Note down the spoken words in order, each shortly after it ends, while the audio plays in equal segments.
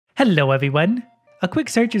Hello everyone! A quick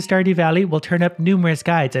search of Stardew Valley will turn up numerous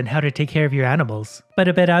guides on how to take care of your animals. But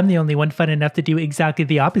I bet I'm the only one fun enough to do exactly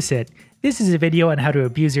the opposite. This is a video on how to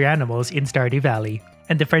abuse your animals in Stardew Valley.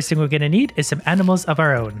 And the first thing we're gonna need is some animals of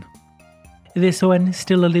our own. This one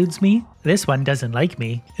still eludes me, this one doesn't like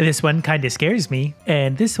me, this one kinda scares me,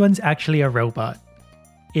 and this one's actually a robot.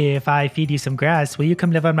 If I feed you some grass, will you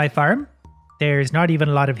come live on my farm? There's not even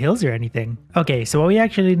a lot of hills or anything. Okay, so what we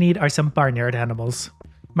actually need are some barnyard animals.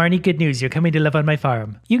 Marnie, good news, you're coming to live on my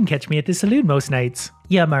farm. You can catch me at the saloon most nights.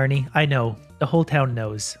 Yeah, Marnie, I know. The whole town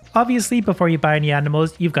knows. Obviously, before you buy any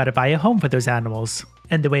animals, you've got to buy a home for those animals.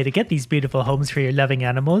 And the way to get these beautiful homes for your loving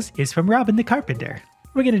animals is from Robin the Carpenter.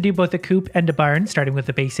 We're going to do both a coop and a barn, starting with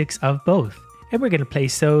the basics of both. And we're going to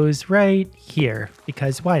place those right here,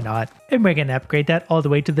 because why not? And we're going to upgrade that all the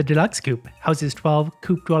way to the deluxe coop. Houses 12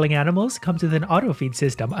 coop dwelling animals, comes with an auto feed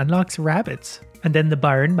system, unlocks rabbits. And then the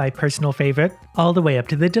barn, my personal favorite, all the way up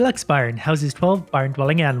to the deluxe barn. Houses 12 barn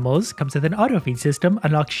dwelling animals, comes with an auto feed system,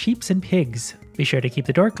 unlocks sheep and pigs. Be sure to keep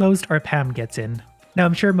the door closed or Pam gets in. Now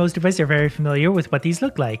I'm sure most of us are very familiar with what these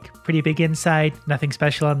look like. Pretty big inside, nothing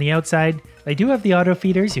special on the outside. They do have the auto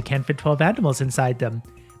feeders, you can fit 12 animals inside them.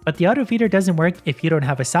 But the auto feeder doesn't work if you don't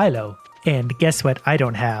have a silo. And guess what I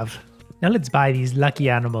don't have? Now let's buy these lucky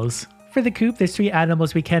animals. For the coop, there's 3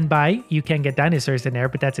 animals we can buy. You can get dinosaurs in there,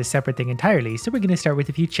 but that's a separate thing entirely. So we're going to start with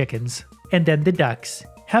a few chickens. And then the ducks.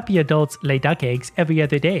 Happy adults lay duck eggs every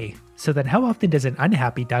other day. So then how often does an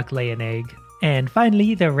unhappy duck lay an egg? And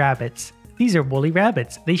finally, the rabbits. These are woolly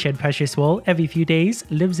rabbits. They shed precious wool every few days,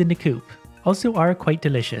 lives in the coop. Also are quite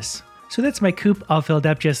delicious. So that's my coop all filled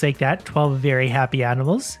up just like that, 12 very happy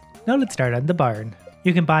animals. Now let's start on the barn.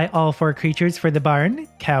 You can buy all 4 creatures for the barn: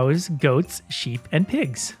 cows, goats, sheep, and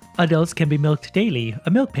pigs. Adults can be milked daily.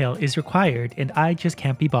 A milk pail is required, and I just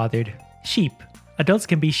can't be bothered. Sheep. Adults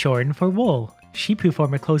can be shorn for wool. Sheep who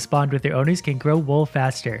form a close bond with their owners can grow wool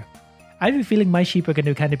faster. I have a feeling my sheep are going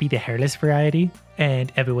to kind of be the hairless variety.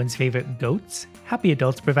 And everyone's favorite, goats. Happy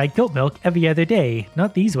adults provide goat milk every other day,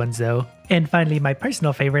 not these ones though. And finally, my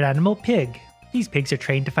personal favorite animal, pig. These pigs are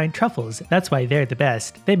trained to find truffles, that's why they're the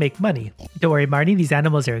best. They make money. Don't worry Marnie, these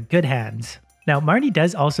animals are in good hands. Now Marnie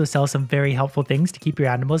does also sell some very helpful things to keep your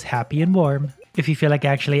animals happy and warm. If you feel like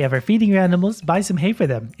actually ever feeding your animals, buy some hay for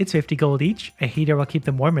them. It's 50 gold each. A heater will keep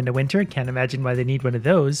them warm in the winter, can't imagine why they need one of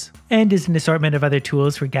those. And is an assortment of other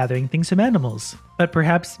tools for gathering things from animals. But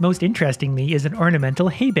perhaps most interestingly is an ornamental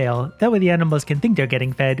hay bale. That way the animals can think they're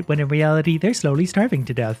getting fed, when in reality they're slowly starving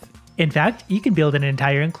to death. In fact, you can build an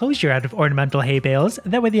entire enclosure out of ornamental hay bales.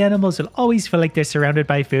 That way the animals will always feel like they're surrounded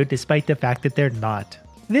by food despite the fact that they're not.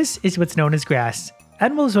 This is what's known as grass.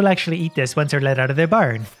 Animals will actually eat this once they're let out of their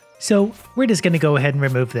barn. So we're just going to go ahead and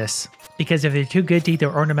remove this. Because if they're too good to eat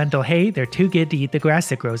their ornamental hay, they're too good to eat the grass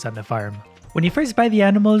that grows on the farm. When you first buy the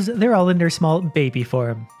animals, they're all in their small baby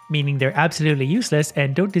form, meaning they're absolutely useless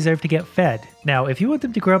and don't deserve to get fed. Now, if you want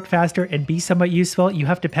them to grow up faster and be somewhat useful, you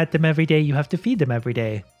have to pet them every day, you have to feed them every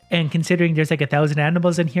day. And considering there's like 1,000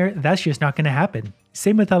 animals in here, that's just not going to happen.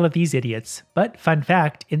 Same with all of these idiots. But fun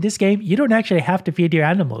fact, in this game, you don't actually have to feed your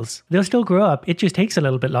animals. They'll still grow up, it just takes a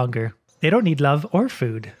little bit longer. They don't need love or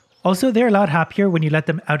food. Also, they're a lot happier when you let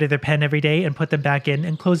them out of their pen every day and put them back in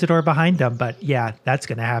and close the door behind them, but yeah, that's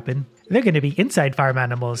gonna happen. They're gonna be inside farm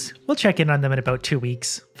animals. We'll check in on them in about 2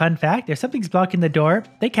 weeks. Fun fact, if something's blocking the door,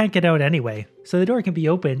 they can't get out anyway. So the door can be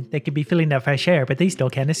open, they can be feeling that fresh air, but they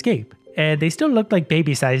still can't escape. And they still look like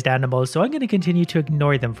baby-sized animals, so I'm gonna continue to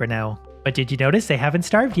ignore them for now. But did you notice they haven't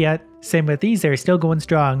starved yet? Same with these, they're still going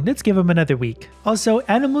strong. Let's give them another week. Also,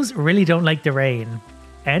 animals really don't like the rain.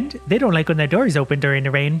 And they don't like when their doors open during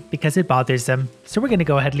the rain because it bothers them. So we're going to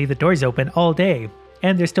go ahead and leave the doors open all day.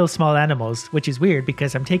 And they're still small animals, which is weird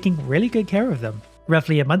because I'm taking really good care of them.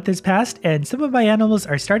 Roughly a month has passed and some of my animals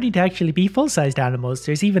are starting to actually be full-sized animals.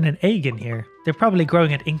 There's even an egg in here. They're probably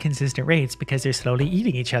growing at inconsistent rates because they're slowly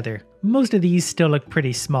eating each other. Most of these still look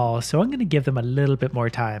pretty small, so I'm going to give them a little bit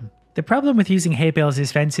more time. The problem with using hay bales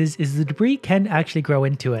as fences is the debris can actually grow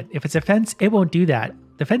into it. If it's a fence, it won't do that.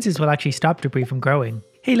 The fences will actually stop debris from growing.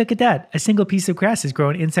 Hey, look at that! A single piece of grass is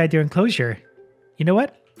growing inside their enclosure. You know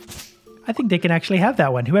what? I think they can actually have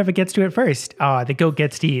that one, whoever gets to it first. Ah, the goat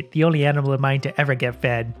gets to eat, the only animal of mine to ever get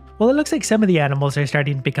fed. Well, it looks like some of the animals are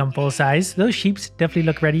starting to become full size. Those sheep definitely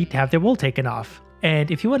look ready to have their wool taken off.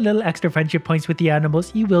 And if you want little extra friendship points with the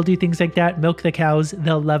animals, you will do things like that. Milk the cows,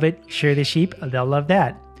 they'll love it. Share the sheep, they'll love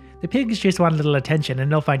that. The pigs just want a little attention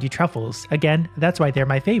and they'll find you truffles. Again, that's why they're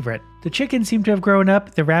my favorite. The chickens seem to have grown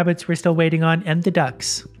up, the rabbits we're still waiting on, and the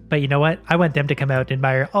ducks. But you know what? I want them to come out and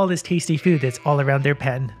admire all this tasty food that's all around their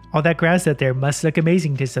pen. All that grass out there must look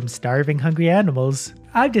amazing to some starving, hungry animals.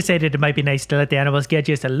 I've decided it might be nice to let the animals get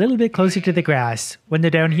just a little bit closer to the grass. When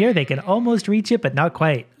they're down here, they can almost reach it, but not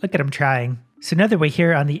quite. Look at them trying. So now that we're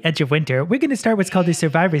here on the edge of winter, we're going to start what's called the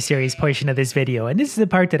Survivor Series portion of this video, and this is the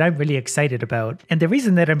part that I'm really excited about. And the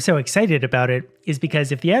reason that I'm so excited about it is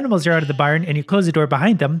because if the animals are out of the barn and you close the door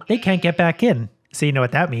behind them, they can't get back in. So you know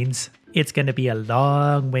what that means. It's going to be a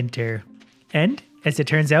long winter. And as it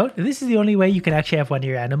turns out, this is the only way you can actually have one of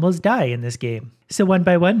your animals die in this game. So one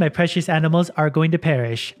by one, my precious animals are going to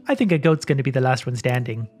perish. I think a goat's going to be the last one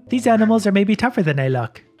standing. These animals are maybe tougher than I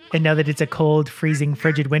look. And now that it's a cold, freezing,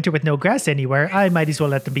 frigid winter with no grass anywhere, I might as well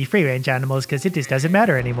let them be free-range animals because it just doesn't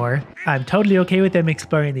matter anymore. I'm totally okay with them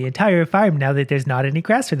exploring the entire farm now that there's not any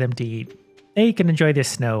grass for them to eat. They can enjoy the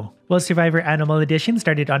snow. Well, Survivor Animal Edition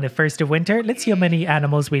started on the 1st of winter. Let's see how many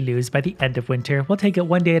animals we lose by the end of winter. We'll take it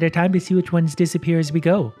one day at a time to see which ones disappear as we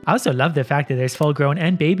go. I also love the fact that there's full-grown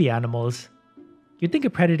and baby animals. You'd think a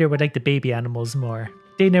predator would like the baby animals more.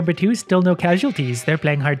 Day number 2, still no casualties. They're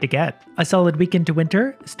playing hard to get. A solid week into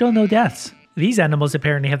winter, still no deaths. These animals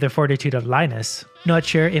apparently have the fortitude of Linus. Not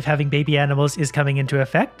sure if having baby animals is coming into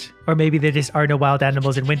effect, or maybe there just are no wild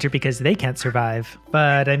animals in winter because they can't survive.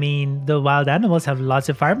 But I mean, the wild animals have lots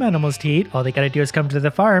of farm animals to eat. All they gotta do is come to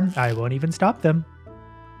the farm. I won't even stop them.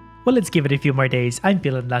 Well, let's give it a few more days. I'm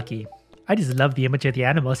feeling lucky. I just love the image of the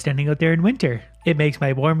animals standing out there in winter. It makes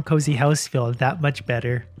my warm, cozy house feel that much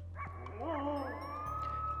better.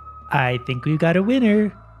 I think we've got a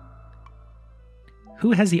winner.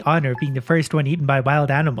 Who has the honor of being the first one eaten by wild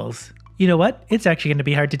animals? You know what? It's actually going to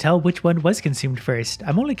be hard to tell which one was consumed first.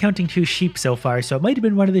 I'm only counting 2 sheep so far, so it might have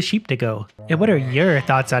been one of the sheep to go. And what are your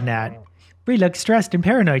thoughts on that? Bree looks stressed and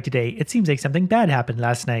paranoid today. It seems like something bad happened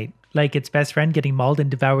last night. Like its best friend getting mauled and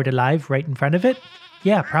devoured alive right in front of it?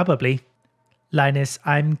 Yeah, probably. Linus,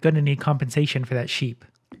 I'm gonna need compensation for that sheep.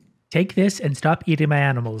 Take this and stop eating my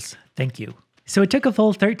animals. Thank you. So it took a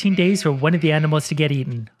full 13 days for one of the animals to get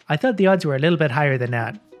eaten. I thought the odds were a little bit higher than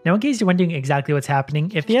that. Now in case you're wondering exactly what's happening,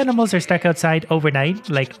 if the animals are stuck outside overnight,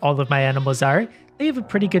 like all of my animals are, they have a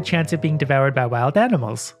pretty good chance of being devoured by wild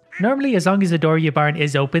animals. Normally, as long as the door of your barn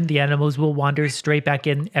is open, the animals will wander straight back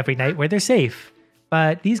in every night where they're safe.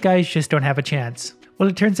 But these guys just don't have a chance. Well,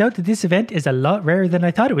 it turns out that this event is a lot rarer than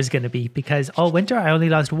I thought it was going to be, because all winter I only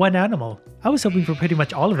lost 1 animal. I was hoping for pretty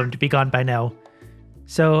much all of them to be gone by now.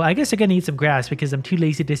 So I guess they're going to eat some grass because I'm too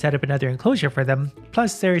lazy to set up another enclosure for them.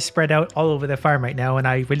 Plus they're spread out all over the farm right now and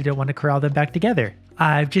I really don't want to corral them back together.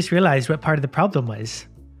 I've just realized what part of the problem was.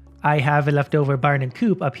 I have a leftover barn and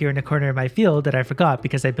coop up here in the corner of my field that I forgot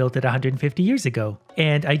because I built it 150 years ago.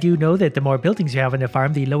 And I do know that the more buildings you have on the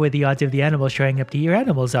farm, the lower the odds of the animals showing up to your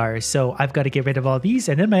animals are. So I've got to get rid of all these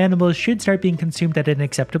and then my animals should start being consumed at an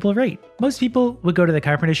acceptable rate. Most people would go to the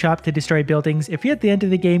carpenter shop to destroy buildings. If you're at the end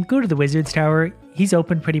of the game, go to the wizard's tower. He's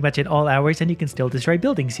open pretty much at all hours and you can still destroy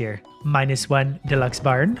buildings here. -1 deluxe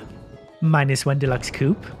barn. -1 deluxe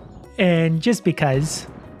coop. And just because,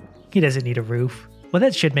 he doesn't need a roof. Well,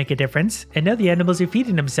 that should make a difference. And now the animals are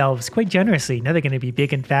feeding themselves quite generously. Now they're going to be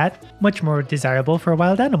big and fat, much more desirable for a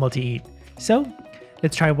wild animal to eat. So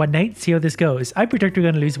let's try one night, see how this goes. I predict we're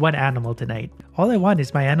going to lose 1 animal tonight. All I want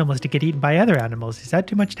is my animals to get eaten by other animals. Is that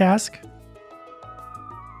too much to ask?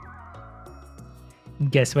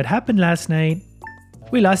 Guess what happened last night?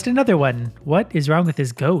 We lost another one. What is wrong with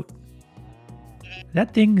this goat?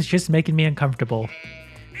 That thing's just making me uncomfortable.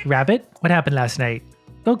 Rabbit, what happened last night?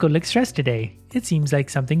 Goat looks stressed today. It seems like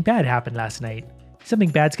something bad happened last night. Something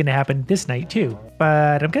bad's gonna happen this night too.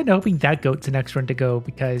 But I'm kinda hoping that goat's the next one to go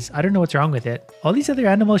because I don't know what's wrong with it. All these other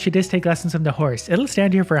animals should just take lessons from the horse. It'll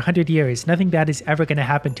stand here for 100 years. Nothing bad is ever gonna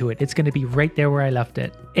happen to it. It's gonna be right there where I left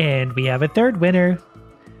it. And we have a 3rd winner.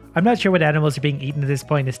 I'm not sure what animals are being eaten at this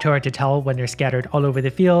point. It's too hard to tell when they're scattered all over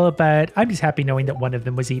the field, but I'm just happy knowing that one of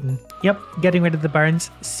them was eaten. Yep, getting rid of the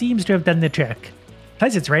barns seems to have done the trick.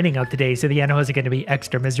 Plus it's raining out today, so the animals are going to be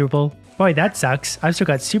extra miserable. Boy, that sucks. I've still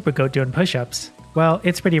got Super Goat doing push-ups. Well,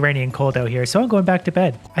 it's pretty rainy and cold out here, so I'm going back to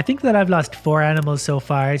bed. I think that I've lost 4 animals so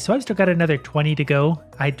far, so I've still got another 20 to go.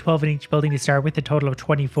 I had 12 in each building to start with, a total of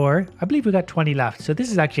 24. I believe we got 20 left, so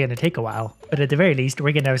this is actually going to take a while. But at the very least,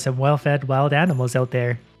 we're going to have some well-fed wild animals out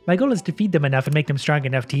there. My goal is to feed them enough and make them strong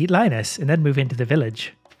enough to eat Linus, and then move into the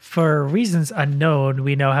village. For reasons unknown,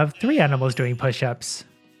 we now have 3 animals doing push-ups.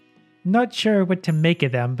 Not sure what to make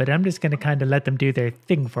of them, but I'm just gonna kinda let them do their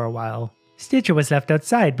thing for a while. Stitcher was left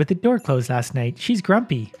outside with the door closed last night. She's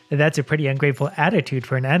grumpy. That's a pretty ungrateful attitude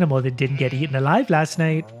for an animal that didn't get eaten alive last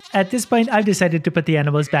night. At this point, I've decided to put the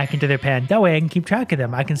animals back into their pen. That way I can keep track of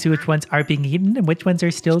them. I can see which ones are being eaten and which ones are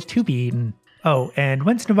still to be eaten. Oh, and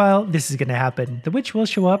once in a while, this is gonna happen. The witch will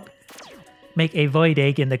show up make a void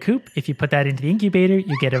egg in the coop. If you put that into the incubator,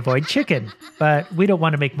 you get a void chicken. But we don't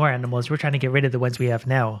want to make more animals. We're trying to get rid of the ones we have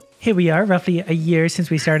now. Here we are, roughly a year since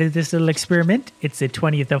we started this little experiment. It's the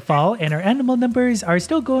 20th of fall, and our animal numbers are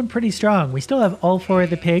still going pretty strong. We still have all 4 of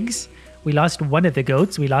the pigs. We lost 1 of the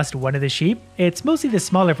goats, we lost 1 of the sheep. It's mostly the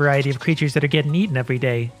smaller variety of creatures that are getting eaten every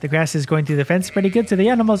day. The grass is going through the fence pretty good, so the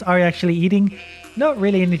animals are actually eating. Not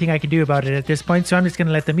really anything I can do about it at this point, so I'm just going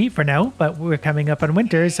to let them eat for now, but we're coming up on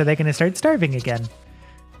winter, so they're going to start starving again.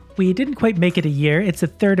 We didn't quite make it a year. It's the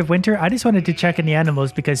 3rd of winter. I just wanted to check on the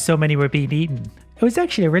animals because so many were being eaten. It was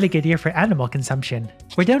actually a really good year for animal consumption.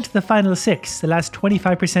 We're down to the final 6, the last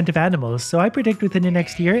 25% of animals, so I predict within the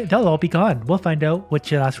next year they'll all be gone. We'll find out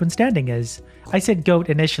which the last one standing is. I said goat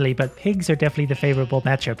initially, but pigs are definitely the favorable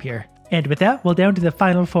matchup here. And with that, we're down to the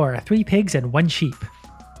final 4, 3 pigs and 1 sheep.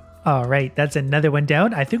 Alright, that's another one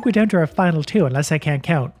down. I think we're down to our final 2 unless I can't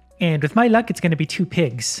count. And with my luck, it's going to be 2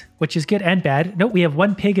 pigs, which is good and bad. Nope, we have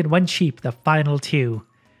 1 pig and 1 sheep, the final 2.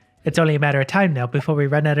 It's only a matter of time now before we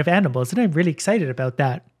run out of animals, and I'm really excited about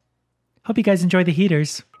that. Hope you guys enjoy the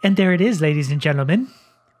heaters. And there it is, ladies and gentlemen.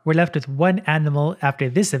 We're left with 1 animal after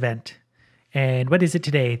this event. And what is it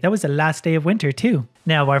today? That was the last day of winter too.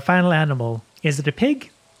 Now our final animal. Is it a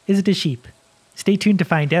pig? Is it a sheep? Stay tuned to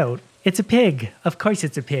find out. It's a pig. Of course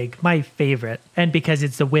it's a pig. My favorite. And because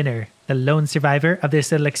it's the winner, the lone survivor of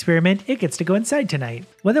this little experiment, it gets to go inside tonight.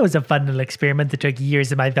 Well, that was a fun little experiment that took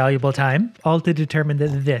years of my valuable time, all to determine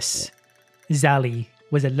that this, Zally,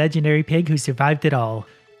 was a legendary pig who survived it all.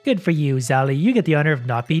 Good for you, Zally. You get the honor of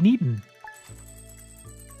not being eaten.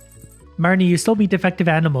 Marnie, you stole me defective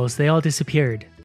animals. They all disappeared.